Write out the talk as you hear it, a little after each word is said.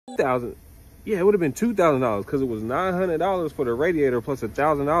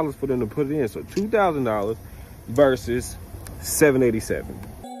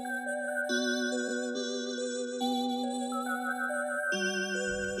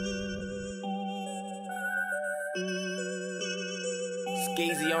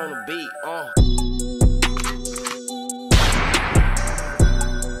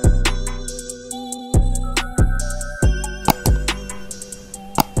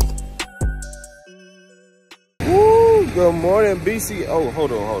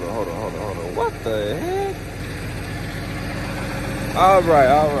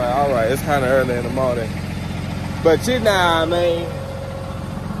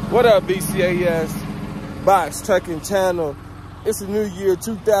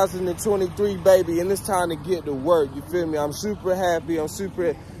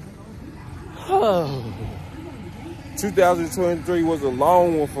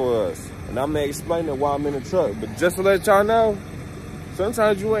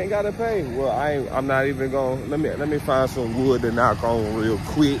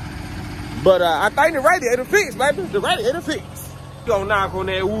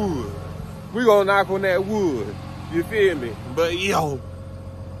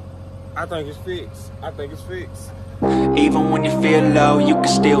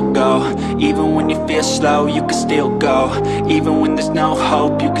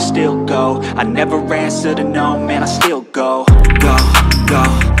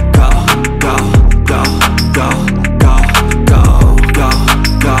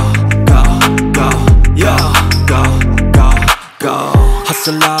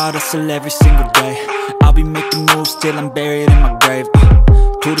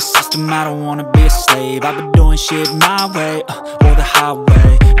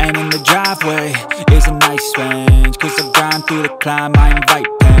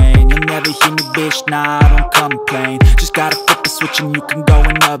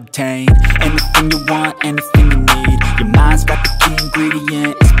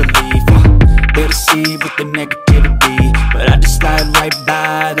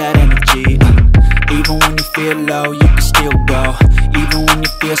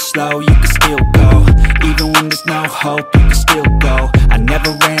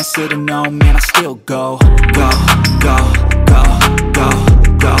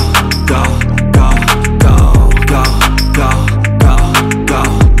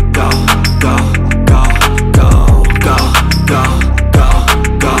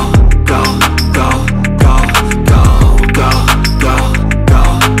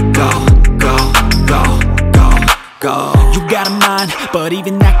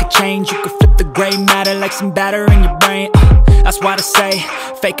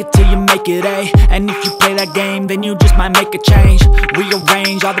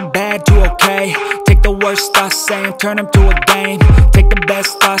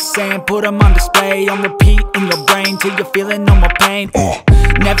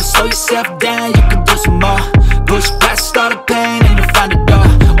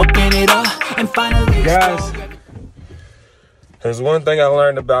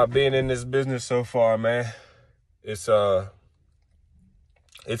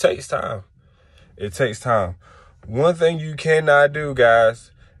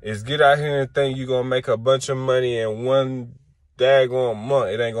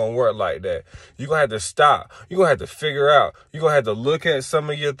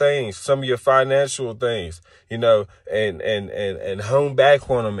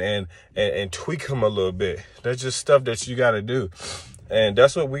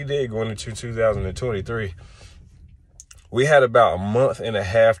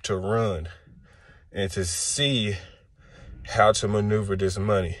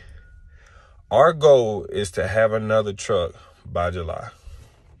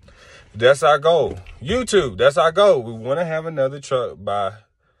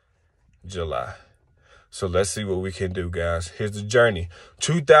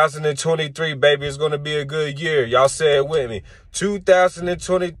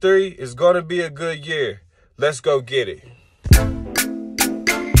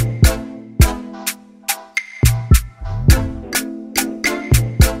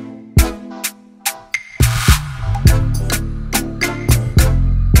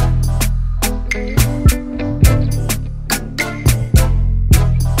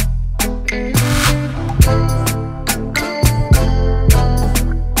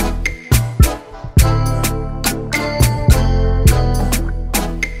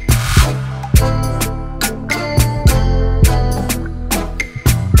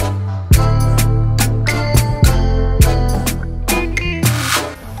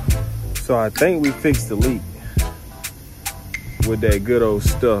So I think we fixed the leak with that good old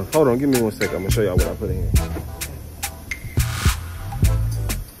stuff. Hold on, give me 1 second. I'm gonna show y'all what I put in.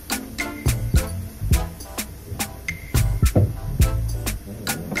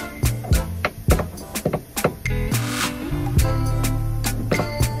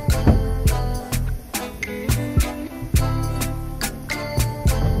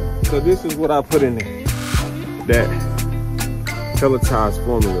 So this is what I put in there. That pelletized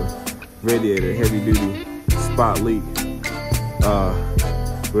formula radiator, heavy duty spot leak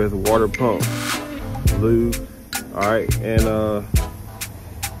with water pump, lube. All right, and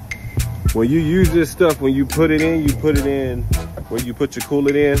when you use this stuff, when you put it in where you put your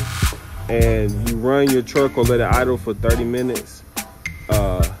coolant in, and you run your truck or let it idle for 30 minutes,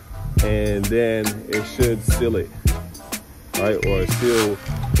 and then it should seal it, right, or seal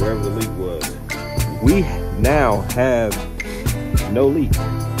wherever the leak was. We now have no leak.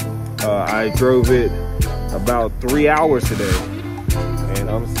 I drove it about 3 hours today,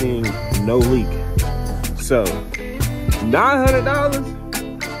 and I'm seeing no leak. So $900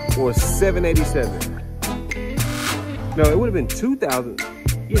 or $787. No, it would have been $2,000.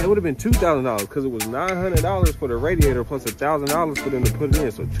 Yeah, it would have been $2,000 because it was $900 for the radiator plus $1,000 for them to put it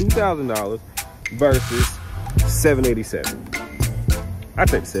in. So $2,000 versus $787. I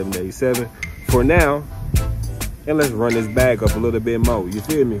take $787 for now, and let's run this bag up a little bit more. You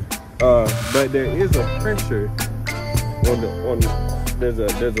feel me? But there is a pressure there's a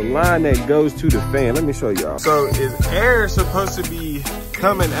line that goes to the fan. Let me show y'all. So is air supposed to be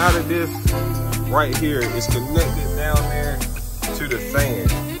coming out of this right here? It's connected down there to the fan.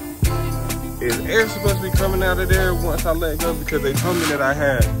 Is air supposed to be coming out of there once I let go? Because they told me that I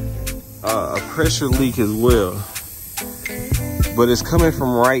had a pressure leak as well. But it's coming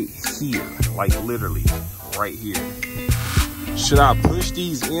from right here, like literally right here. Should I push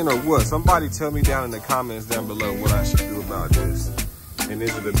these in or what? Somebody tell me down in the comments down below what I should do about this. And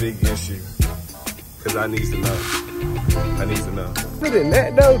is it a big issue? Because I need to know. I need to know. Other than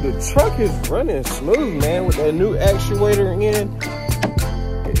that though, the truck is running smooth, man, with that new actuator in.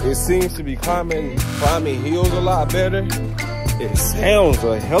 It seems to be climbing hills a lot better. It sounds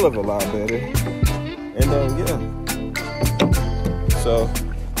a hell of a lot better. And yeah. So,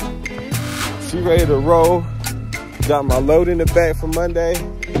 she ready to roll. Got my load in the back for Monday.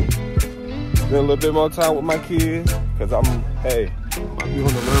 Spend a little bit more time with my kids. Cause I'll be on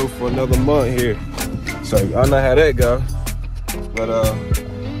the road for another month here. So y'all know how that go. But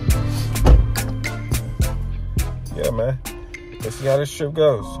yeah, man. Let's see how this trip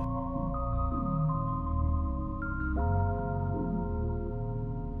goes.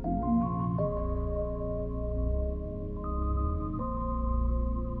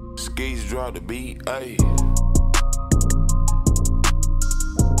 Skeezy drop the beat, ayy.